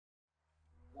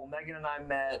Well, Meghan and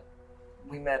I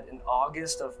we met in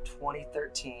August of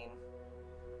 2013.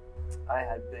 I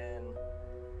had been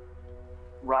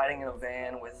riding in a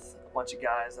van with a bunch of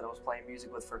guys that I was playing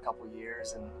music with for a couple of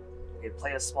years, and we had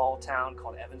played a small town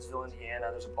called Evansville, Indiana.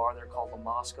 There's a bar there called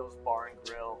Lamasco's Bar and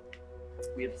Grill.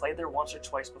 We had played there once or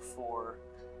twice before,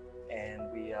 and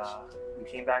we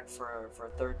came back for a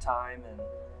third time, and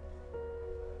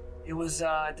it was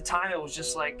at the time it was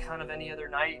just like kind of any other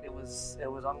night. It was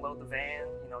unload the van,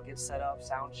 get set up,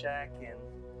 sound check, and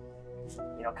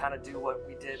kind of do what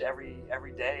we did every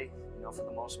day, for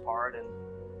the most part. And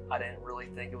I didn't really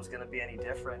think it was going to be any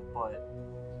different, but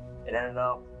it ended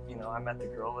up, I met the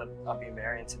girl that I'll be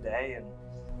marrying today. And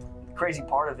the crazy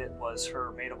part of it was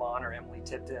her maid of honor, Emily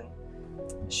Tipton.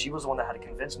 She was the one that had to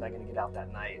convince Meghan to get out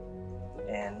that night.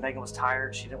 And Meghan was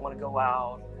tired. She didn't want to go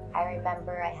out. I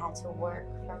remember I had to work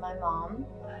for my mom.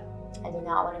 I did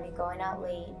not want to be going out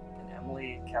late. And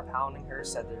Emily kept hounding her,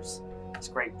 said there's this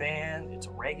great band. It's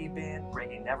a reggae band.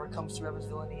 Reggae never comes through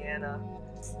Evansville, Indiana.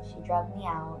 She drugged me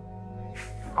out.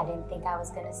 I didn't think I was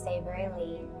going to stay very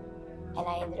late. And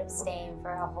I ended up staying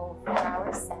for a whole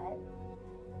 4-hour set.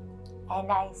 And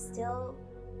I still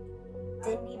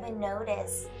didn't even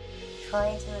notice.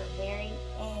 Troy, to the very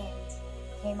end,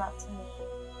 came up to me,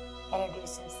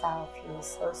 introduced himself. He was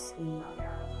so sweet.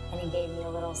 And he gave me a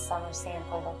little summer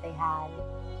sample that they had.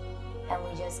 And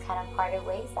we just kind of parted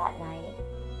ways that night.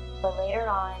 But later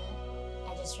on,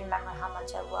 I just remember how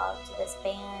much I loved this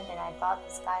band, and I thought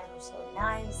these guys were so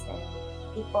nice and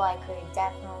people I could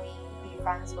definitely be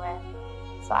friends with.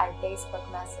 So I Facebook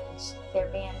messaged their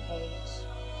band page,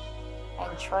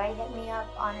 and Troy hit me up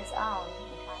on his own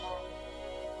and kind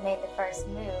of made the first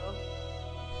move.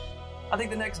 I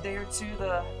think the next day or two,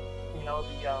 the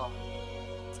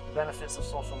benefits of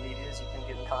social media is you can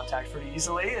get in contact pretty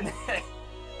easily, and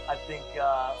I think,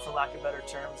 for lack of better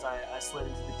terms, I slid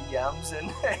into the DMs,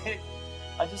 and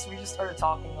we just started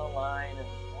talking online, and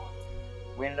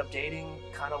we ended up dating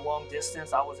kind of long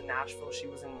distance. I was in Nashville, she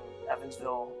was in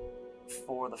Evansville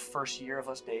for the first year of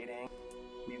us dating.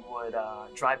 We would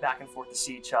drive back and forth to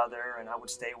see each other, and I would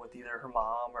stay with either her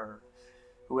mom or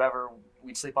whoever.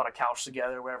 We'd sleep on a couch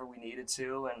together wherever we needed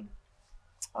to, and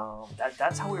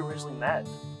that's how we originally met.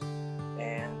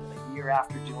 And a year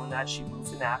after doing that, she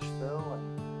moved to Nashville,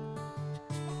 and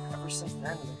ever since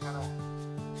then,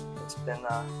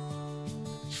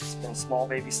 it's been small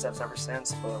baby steps ever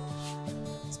since, but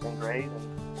it's been great.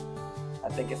 And I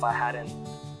think if I hadn't,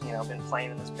 been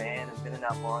playing in this band and been in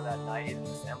that bar that night, and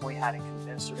if Emily hadn't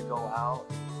convinced her to go out,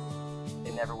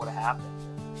 it never would have happened.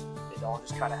 It all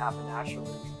just kind of happened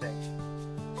naturally, we think.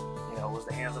 It was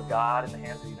the hands of God and the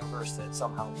hands of the universe that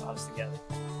somehow got us together.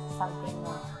 Something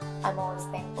I'm always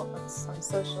thankful for from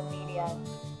social media,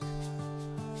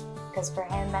 because for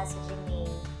him messaging me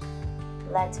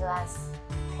led to us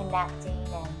connecting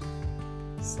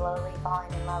and slowly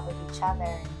falling in love with each other.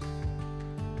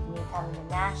 And me coming to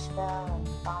Nashville and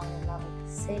falling in love with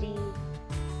the city,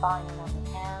 falling in love with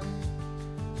him.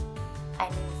 I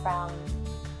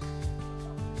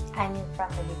knew from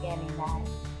the beginning that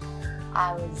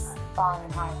I was falling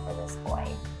hard for this boy.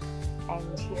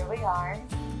 And here we are,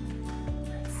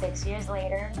 6 years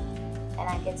later, and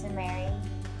I get to marry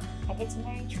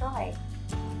Troy.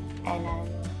 And I'm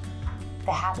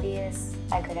the happiest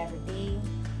I could ever be.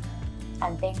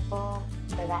 I'm thankful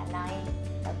for that night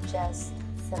of just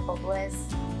simple bliss.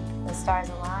 The stars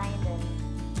aligned, and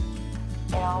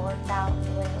it all worked out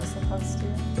the way it was supposed to.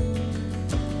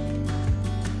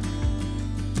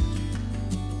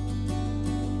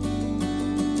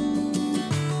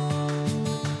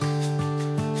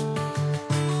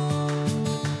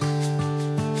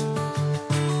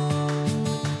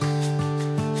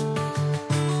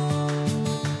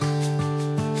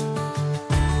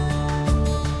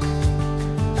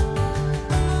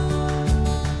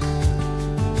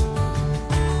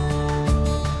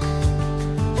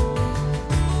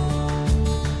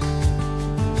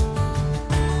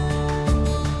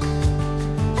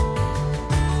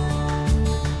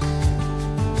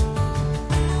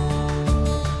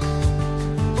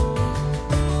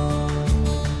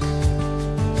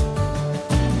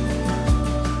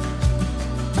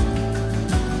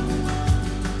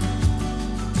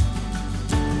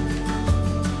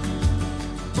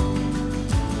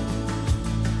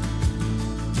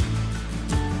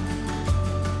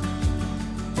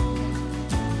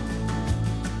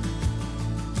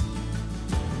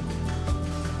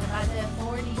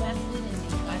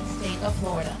 of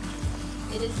Florida.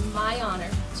 It is my honor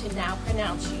to now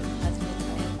pronounce you husband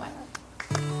and wife.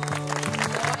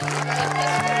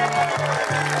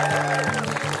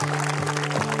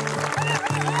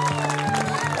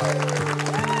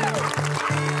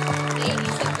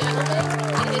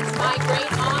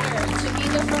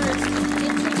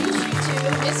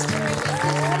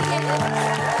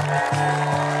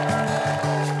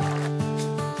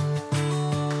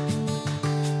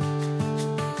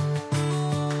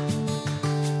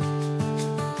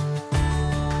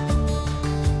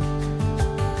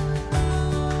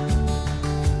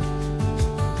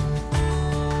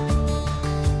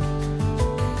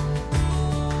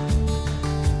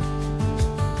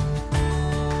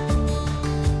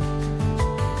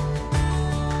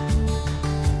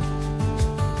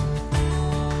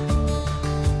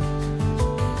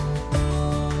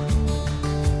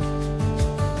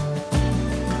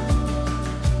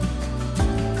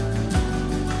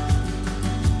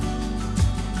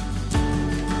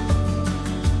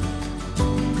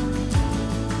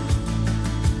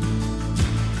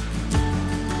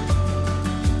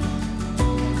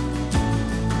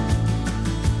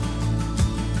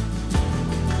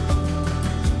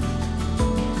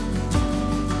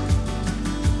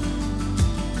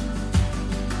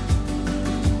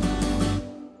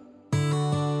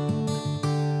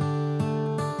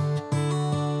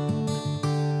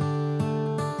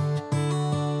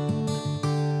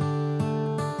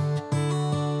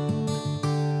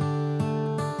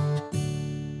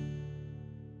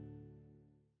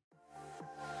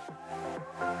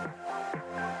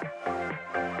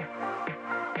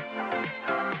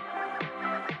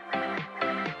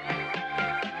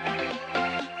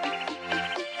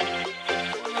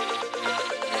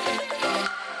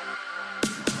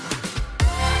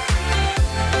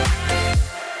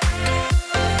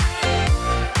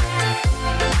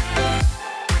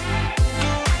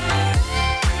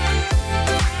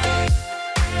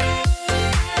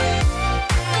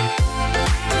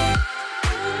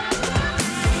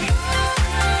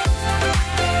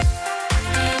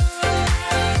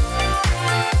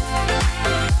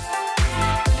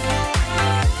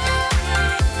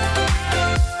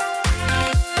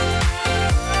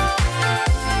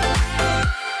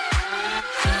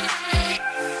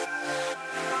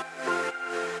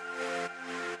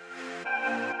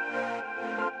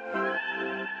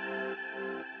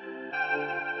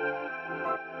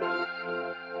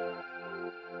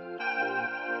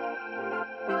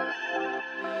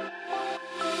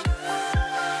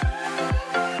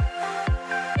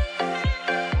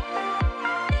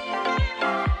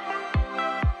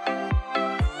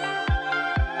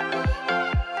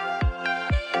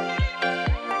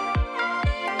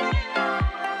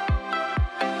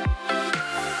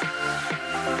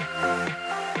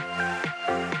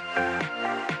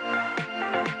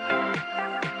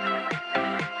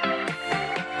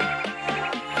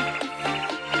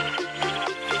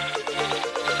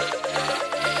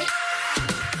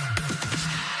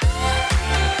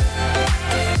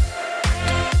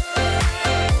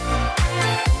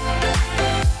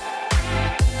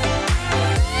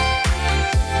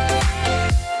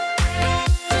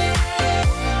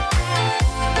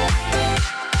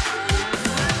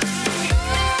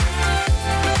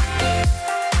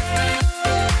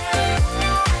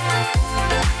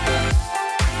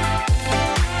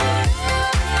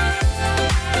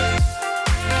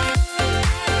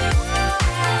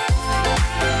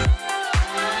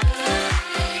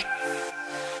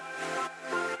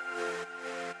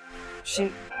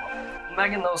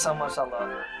 Meghan knows how much I love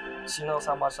her. She knows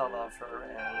how much I love her,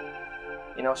 and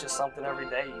you know, it's just something every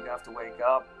day you have to wake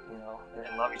up, you know,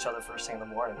 and love each other first thing in the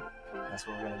morning. That's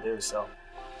what we're gonna do. So,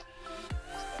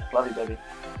 love you, baby.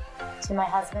 To my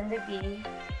husband-to-be,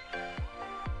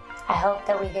 I hope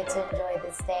that we get to enjoy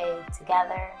this day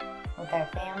together with our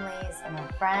families and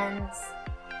our friends.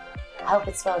 I hope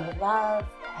it's filled with love.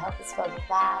 I hope it's filled with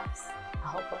laughs. I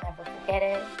hope we'll never forget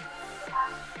it.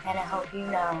 And I hope you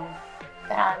know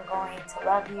that I'm going to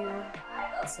love you,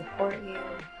 support you,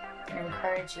 and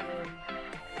encourage you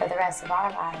for the rest of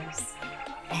our lives.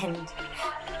 And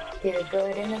through the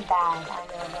good and the bad, I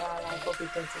know that our life will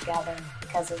be good together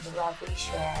because of the love we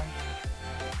share.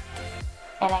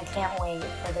 And I can't wait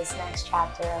for this next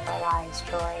chapter of our lives,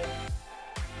 Troy.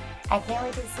 I can't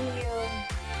wait to see you.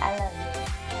 I love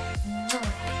you.